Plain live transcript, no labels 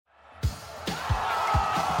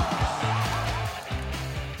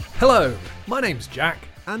Hello, my name's Jack.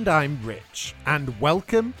 And I'm Rich, and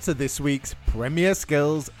welcome to this week's Premier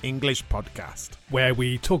Skills English podcast, where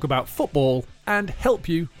we talk about football and help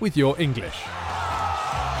you with your English.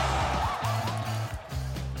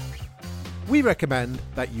 We recommend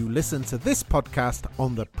that you listen to this podcast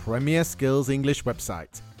on the Premier Skills English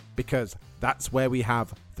website, because that's where we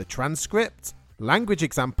have the transcript, language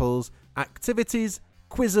examples, activities,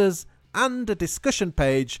 quizzes, and a discussion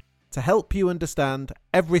page to help you understand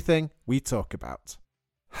everything we talk about.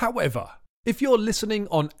 However, if you're listening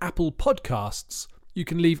on Apple Podcasts, you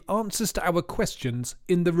can leave answers to our questions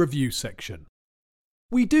in the review section.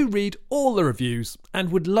 We do read all the reviews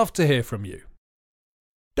and would love to hear from you.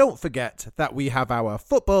 Don't forget that we have our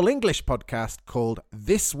Football English podcast called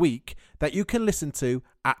This Week that you can listen to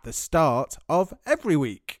at the start of every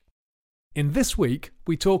week. In This Week,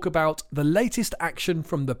 we talk about the latest action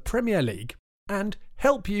from the Premier League and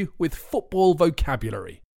help you with football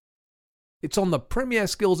vocabulary. It's on the Premier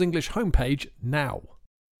Skills English homepage now.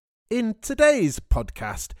 In today's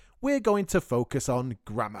podcast, we're going to focus on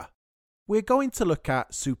grammar. We're going to look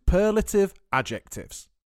at superlative adjectives.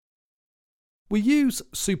 We use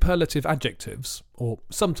superlative adjectives, or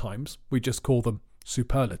sometimes we just call them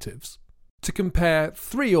superlatives, to compare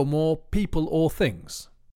three or more people or things.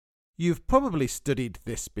 You've probably studied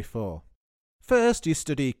this before. First, you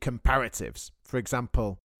study comparatives. For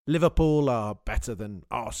example, Liverpool are better than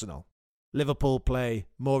Arsenal. Liverpool play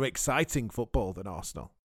more exciting football than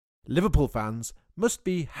Arsenal. Liverpool fans must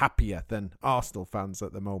be happier than Arsenal fans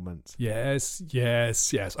at the moment. Yes.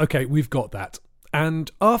 Okay, we've got that.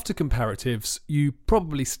 And after comparatives, you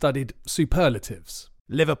probably studied superlatives.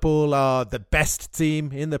 Liverpool are the best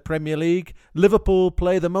team in the Premier League. Liverpool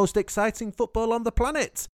play the most exciting football on the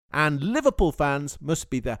planet. And Liverpool fans must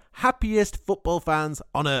be the happiest football fans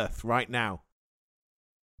on earth right now.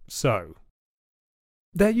 So,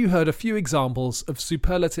 there you heard a few examples of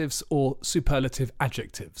superlatives or superlative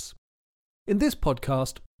adjectives. In this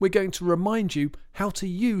podcast, we're going to remind you how to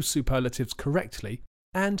use superlatives correctly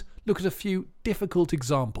and look at a few difficult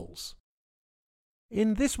examples.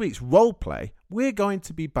 In this week's role play, we're going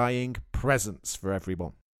to be buying presents for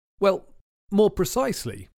everyone. Well, more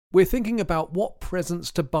precisely, we're thinking about what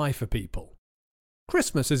presents to buy for people.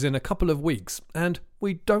 Christmas is in a couple of weeks, and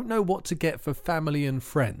we don't know what to get for family and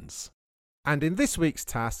friends. And in this week's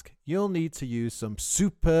task, you'll need to use some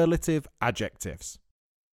superlative adjectives.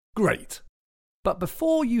 Great. But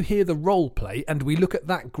before you hear the role play and we look at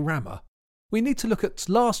that grammar, we need to look at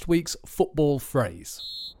last week's football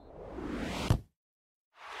phrase.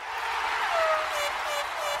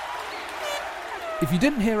 If you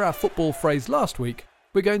didn't hear our football phrase last week,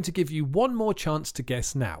 we're going to give you one more chance to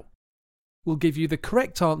guess now. We'll give you the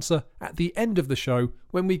correct answer at the end of the show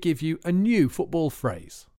when we give you a new football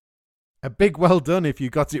phrase. A big well done if you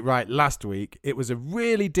got it right last week. It was a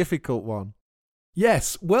really difficult one.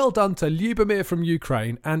 Yes, well done to Lyubomir from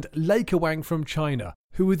Ukraine and Laker Wang from China,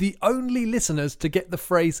 who were the only listeners to get the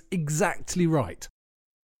phrase exactly right.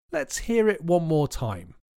 Let's hear it one more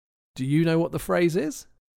time. Do you know what the phrase is?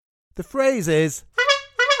 The phrase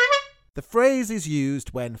is used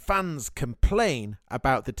when fans complain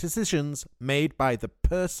about the decisions made by the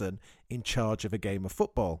person in charge of a game of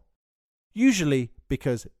football. Usually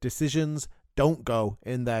because decisions don't go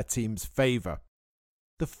in their team's favour.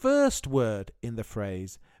 The first word in the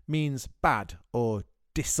phrase means bad or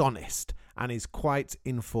dishonest and is quite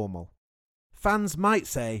informal. Fans might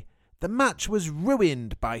say, "The match was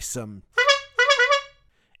ruined by some,"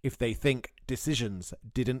 if they think decisions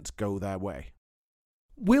didn't go their way.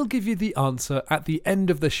 We'll give you the answer at the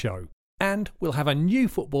end of the show, and we'll have a new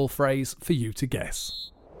football phrase for you to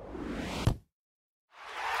guess.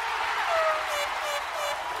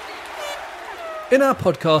 In our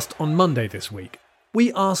podcast on Monday this week,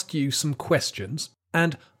 we asked you some questions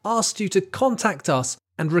and asked you to contact us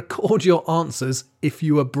and record your answers if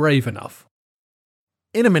you were brave enough.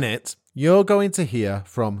 In a minute, you're going to hear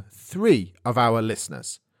from 3 of our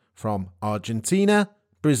listeners, from Argentina,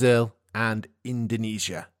 Brazil, and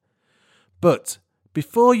Indonesia. But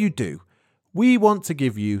before you do, we want to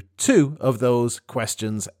give you 2 of those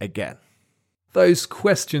questions again. Those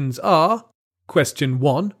questions are: question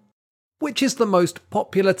 1, which is the most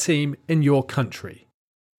popular team in your country?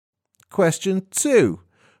 Question 2,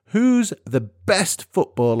 who's the best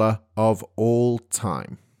footballer of all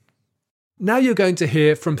time? Now you're going to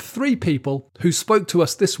hear from 3 people who spoke to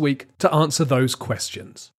us this week to answer those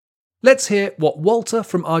questions. Let's hear what Walter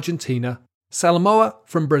from Argentina, Salmoa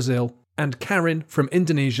from Brazil, and Karin from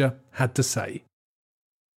Indonesia had to say.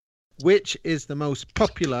 Which is the most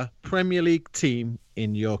popular Premier League team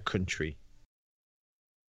in your country?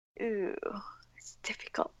 Ooh, it's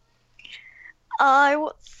difficult. I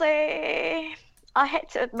would say, I hate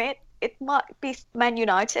to admit, it might be Man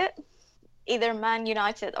United. Either Man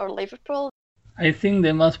United or Liverpool. I think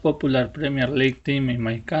the most popular Premier League team in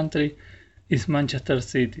my country is Manchester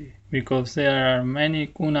City, because there are many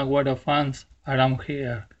Kun Agüero fans around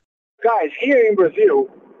here. Guys, here in Brazil,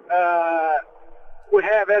 we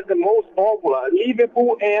have as the most popular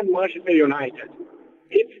Liverpool and Manchester United.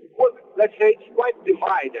 Let's say it's quite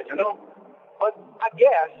divided, But I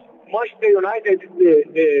guess Manchester United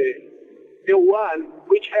is the one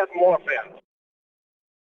which has more fans.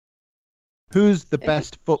 Who's the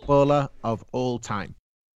best footballer of all time?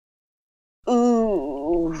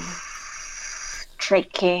 Ooh,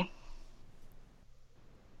 tricky.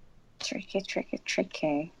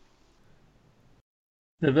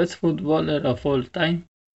 The best footballer of all time,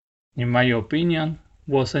 in my opinion,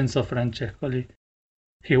 was Enzo Francescoli.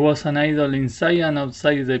 He was an idol inside and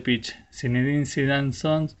outside the pitch. Zinedine Zidane's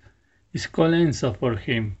son is called Enzo for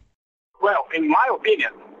him. Well, in my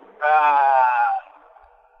opinion,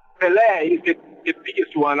 Pelé is the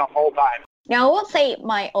biggest one of all time. Now, I would say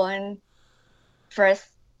my own first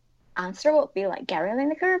answer would be like Gary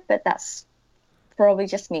Lineker, but that's probably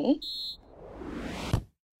just me.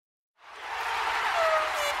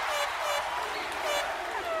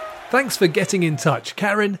 Thanks for getting in touch,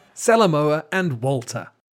 Karen, Selamoa and Walter.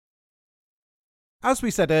 As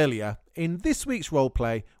we said earlier, in this week's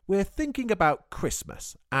roleplay, we're thinking about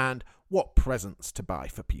Christmas and what presents to buy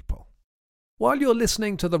for people. While you're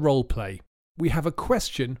listening to the roleplay, we have a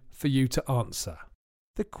question for you to answer.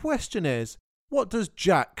 The question is, what does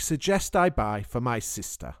Jack suggest I buy for my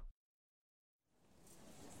sister?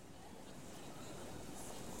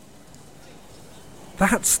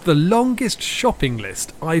 That's the longest shopping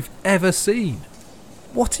list I've ever seen.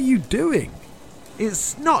 What are you doing?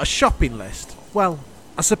 It's not a shopping list. Well,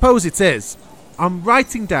 I suppose it is. I'm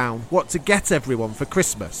writing down what to get everyone for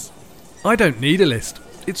Christmas. I don't need a list.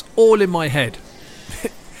 It's all in my head.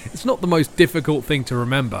 It's not the most difficult thing to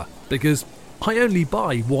remember because I only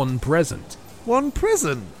buy one present. One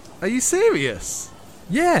present? Are you serious?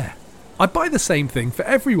 Yeah, I buy the same thing for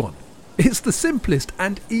everyone. It's the simplest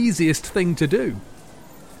and easiest thing to do.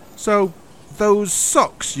 So, those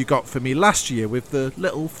socks you got for me last year with the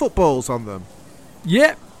little footballs on them?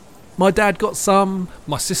 Yep. My dad got some,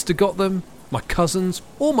 my sister got them, my cousins,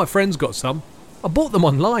 all my friends got some. I bought them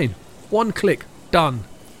online. One click, done.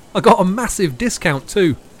 I got a massive discount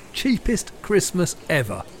too. Cheapest Christmas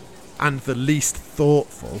ever. And the least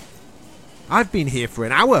thoughtful. I've been here for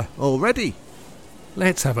an hour already.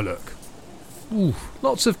 Let's have a look. Ooh,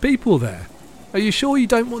 lots of people there. Are you sure you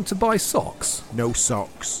don't want to buy socks? No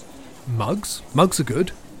socks. Mugs? Mugs are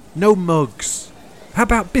good. No mugs. How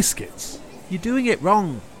about biscuits? You're doing it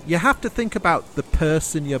wrong. You have to think about the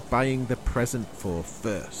person you're buying the present for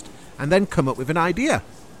first, and then come up with an idea.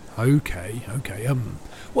 Okay.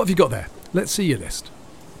 What have you got there? Let's see your list.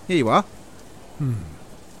 Here you are.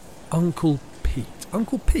 Uncle Pete.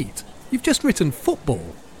 Uncle Pete? You've just written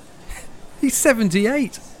football. He's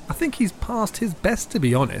 78. I think he's past his best, to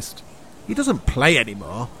be honest. He doesn't play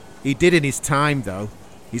anymore. He did in his time, though.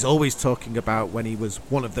 He's always talking about when he was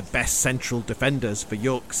one of the best central defenders for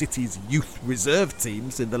York City's youth reserve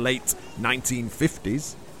teams in the late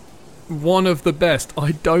 1950s. One of the best,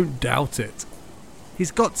 I don't doubt it.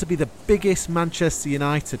 He's got to be the biggest Manchester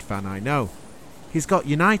United fan I know. He's got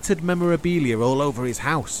United memorabilia all over his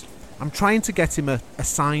house. I'm trying to get him a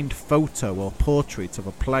signed photo or portrait of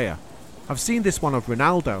a player. I've seen this one of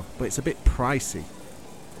Ronaldo, but it's a bit pricey.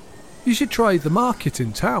 You should try the market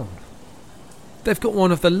in town. They've got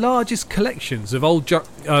one of the largest collections of old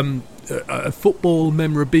football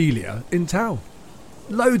memorabilia in town.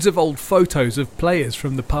 Loads of old photos of players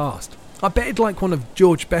from the past. I bet it'd like one of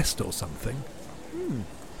George Best or something.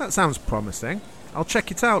 That sounds promising. I'll check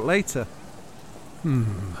it out later.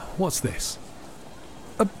 What's this?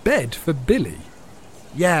 A bed for Billy?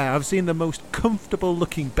 Yeah, I've seen the most comfortable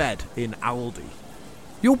looking bed in Aldi.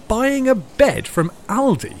 You're buying a bed from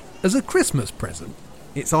Aldi as a Christmas present?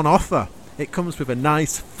 It's on offer. It comes with a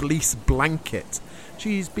nice fleece blanket.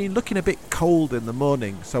 She's been looking a bit cold in the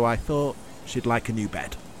morning, so I thought she'd like a new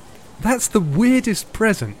bed. That's the weirdest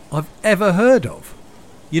present I've ever heard of.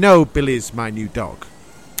 You know Billy's my new dog.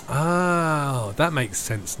 Ah, that makes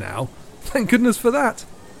sense now. Thank goodness for that.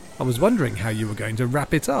 I was wondering how you were going to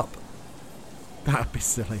wrap it up. That'd be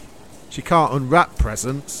silly. She can't unwrap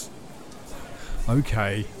presents.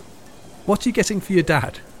 Okay. What are you getting for your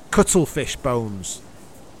dad? Cuttlefish bones.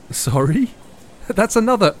 Sorry? That's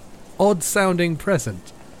another odd-sounding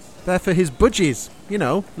present. They're for his budgies, you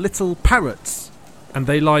know, little parrots. And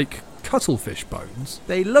they like cuttlefish bones?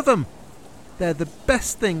 They love 'em. They're the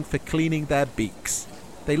best thing for cleaning their beaks.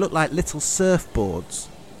 They look like little surfboards.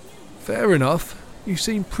 Fair enough. You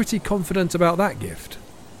seem pretty confident about that gift.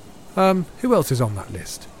 Who else is on that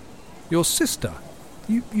list? Your sister.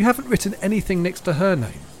 You haven't written anything next to her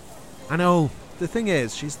name. I know. The thing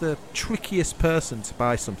is, she's the trickiest person to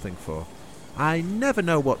buy something for. I never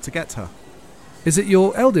know what to get her. Is it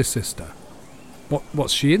your eldest sister?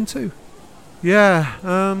 What's she into?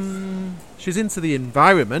 Yeah, she's into the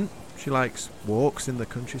environment. She likes walks in the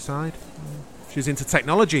countryside. She's into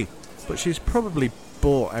technology, but she's probably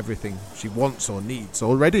bought everything she wants or needs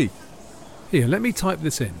already. Here, let me type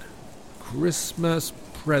this in. Christmas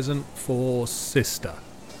present for sister.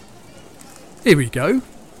 Here we go.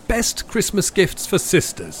 Best Christmas gifts for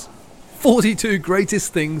sisters. 42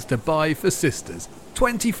 greatest things to buy for sisters.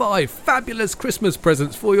 25 fabulous Christmas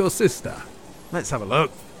presents for your sister. Let's have a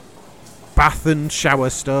look. Bath and shower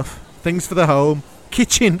stuff, things for the home,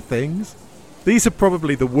 kitchen things. These are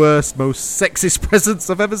probably the worst, most sexist presents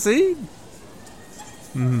I've ever seen.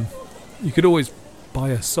 You could always buy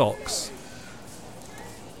her socks.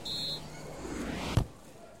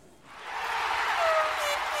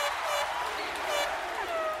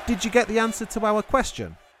 Did you get the answer to our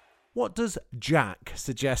question? What does Jack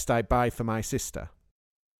suggest I buy for my sister?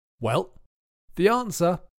 Well, the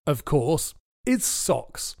answer, of course, is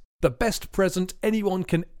socks. The best present anyone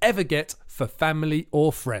can ever get for family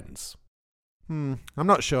or friends. I'm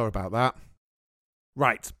not sure about that.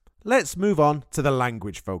 Right, let's move on to the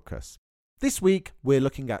language focus. This week, we're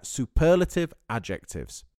looking at superlative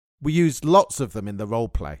adjectives. We used lots of them in the role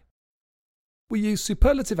play. We use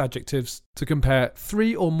superlative adjectives to compare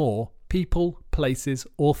 3 or more people, places,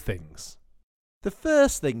 or things. The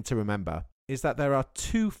first thing to remember is that there are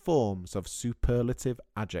 2 forms of superlative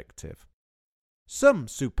adjective. Some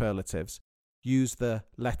superlatives use the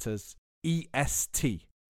letters est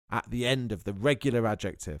at the end of the regular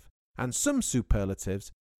adjective, and some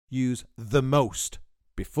superlatives use the most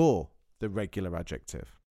before the regular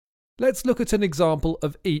adjective. Let's look at an example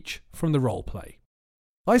of each from the role play.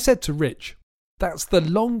 I said to Rich, "That's the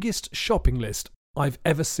longest shopping list I've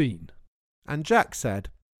ever seen." And Jack said,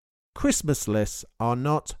 "Christmas lists are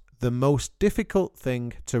not the most difficult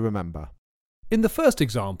thing to remember." In the first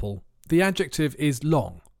example, the adjective is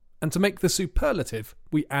long, and to make the superlative,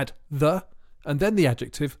 we add the and then the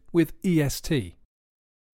adjective with est.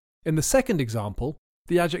 In the second example,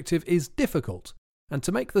 the adjective is difficult, and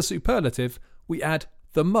to make the superlative, we add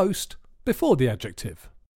the most before the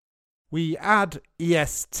adjective. We add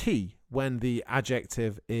est when the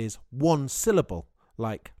adjective is 1 syllable,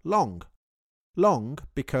 like long. Long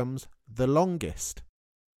becomes the longest.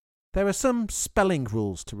 There are some spelling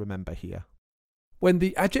rules to remember here. When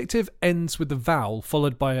the adjective ends with a vowel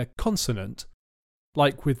followed by a consonant,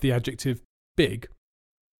 like with the adjective big,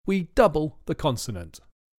 we double the consonant.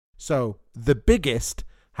 So the biggest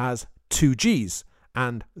has 2 G's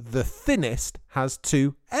and the thinnest has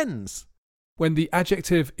 2 N's. When the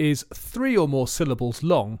adjective is 3 or more syllables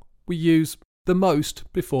long, we use the most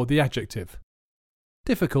before the adjective.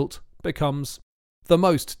 Difficult becomes the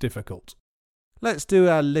most difficult. Let's do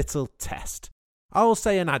a little test. I'll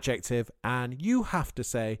say an adjective and you have to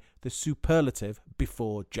say the superlative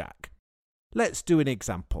before Jack. Let's do an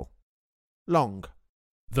example. Long.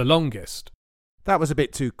 The longest. That was a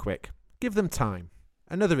bit too quick. Give them time.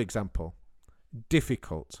 Another example.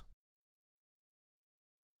 Difficult.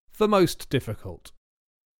 The most difficult.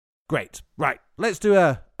 Great. Right. Let's do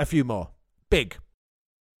a few more. Big.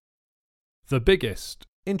 The biggest.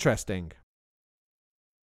 Interesting.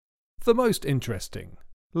 The most interesting.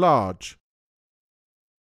 Large.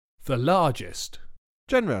 The largest.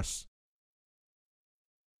 Generous.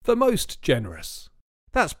 The most generous.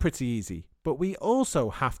 That's pretty easy, but we also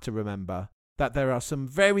have to remember that there are some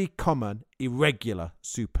very common irregular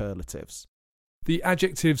superlatives. The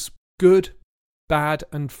adjectives good, bad,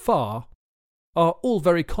 and far are all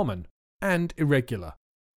very common and irregular.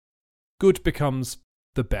 Good becomes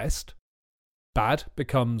the best, bad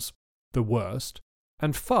becomes the worst,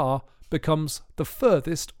 and far becomes the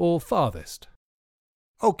furthest or farthest.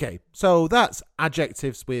 Okay, so that's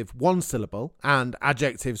adjectives with 1 syllable and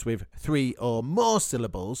adjectives with 3 or more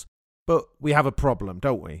syllables, but we have a problem,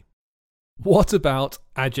 don't we? What about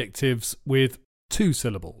adjectives with 2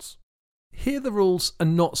 syllables? Here the rules are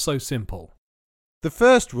not so simple. The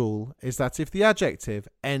first rule is that if the adjective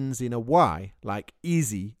ends in a Y, like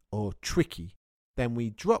easy or tricky, then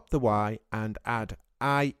we drop the Y and add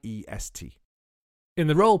iest. In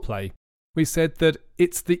the role play, we said that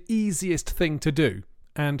it's the easiest thing to do,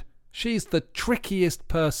 and she's the trickiest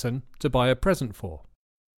person to buy a present for.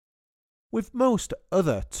 With most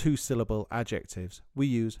other 2-syllable adjectives, we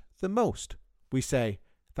use the most we say,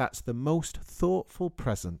 "That's the most thoughtful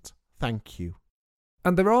present. Thank you."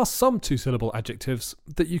 And there are some two-syllable adjectives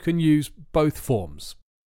that you can use both forms.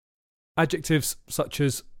 Adjectives such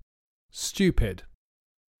as stupid,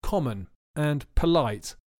 common, and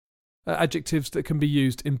polite are adjectives that can be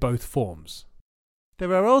used in both forms.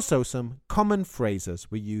 There are also some common phrases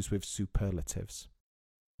we use with superlatives.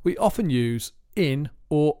 We often use in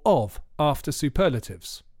or of after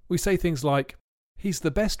superlatives. We say things like, "He's the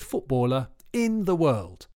best footballer in the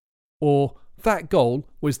world," or "That goal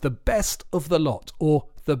was the best of the lot," or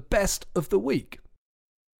 "the best of the week."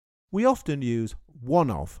 We often use one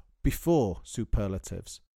of before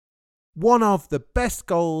superlatives. One of the best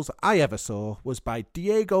goals I ever saw was by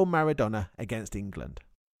Diego Maradona against England.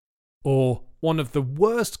 Or one of the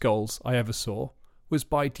worst goals I ever saw was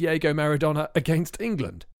by Diego Maradona against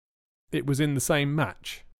England. It was in the same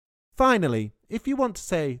match. Finally, if you want to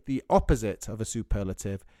say the opposite of a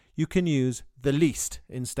superlative, you can use the least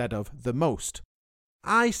instead of the most.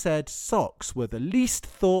 I said socks were the least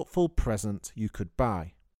thoughtful present you could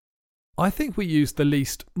buy. I think we use the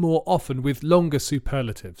least more often with longer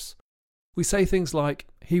superlatives. We say things like,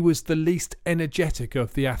 "He was the least energetic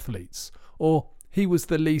of the athletes," or "He was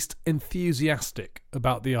the least enthusiastic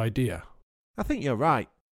about the idea." I think you're right.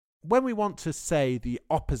 When we want to say the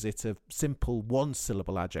opposite of simple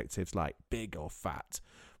one-syllable adjectives like big or fat,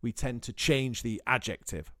 we tend to change the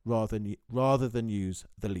adjective rather than use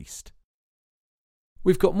the least.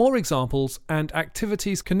 We've got more examples and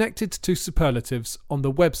activities connected to superlatives on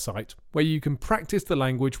the website where you can practice the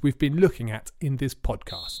language we've been looking at in this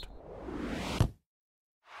podcast.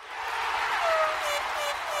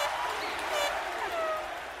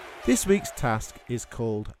 This week's task is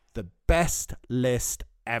called the best list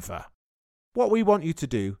ever. What we want you to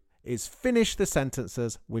do is finish the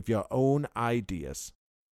sentences with your own ideas.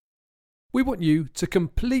 We want you to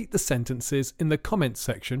complete the sentences in the comments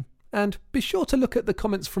section, and be sure to look at the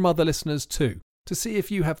comments from other listeners too, to see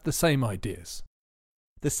if you have the same ideas.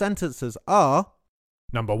 The sentences are: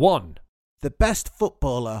 Number 1. the best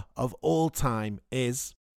footballer of all time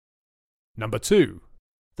is. Number 2.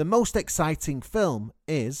 The most exciting film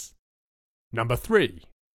is. Number 3.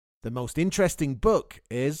 The most interesting book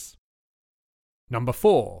is. Number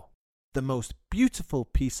 4. The most beautiful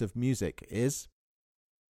piece of music is.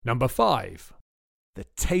 Number 5. The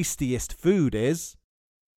tastiest food is.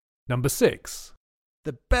 Number 6.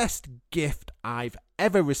 The best gift I've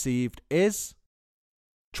ever received is.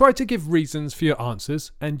 Try to give reasons for your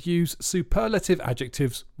answers and use superlative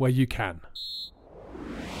adjectives where you can.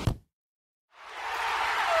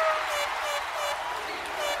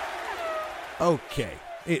 Okay,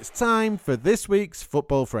 it's time for this week's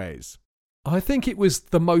football phrase. I think it was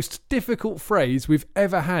the most difficult phrase we've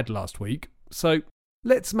ever had last week, so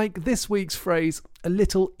let's make this week's phrase a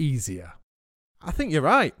little easier. I think you're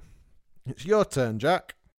right. It's your turn,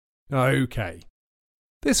 Jack. Okay.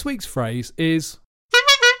 This week's phrase is...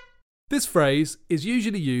 This phrase is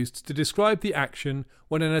usually used to describe the action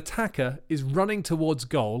when an attacker is running towards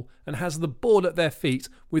goal and has the ball at their feet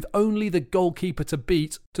with only the goalkeeper to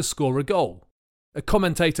beat to score a goal. A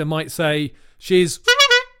commentator might say, "She's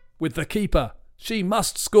with the keeper. She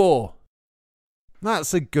must score."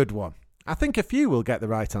 That's a good one. I think a few will get the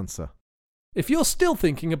right answer. If you're still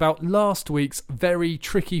thinking about last week's very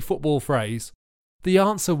tricky football phrase, the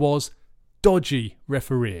answer was dodgy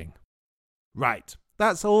refereeing. Right,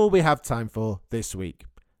 that's all we have time for this week.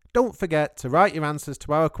 Don't forget to write your answers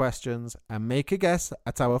to our questions and make a guess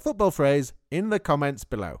at our football phrase in the comments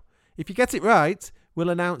below. If you get it right, we'll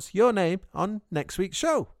announce your name on next week's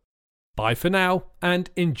show. Bye for now and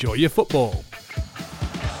enjoy your football.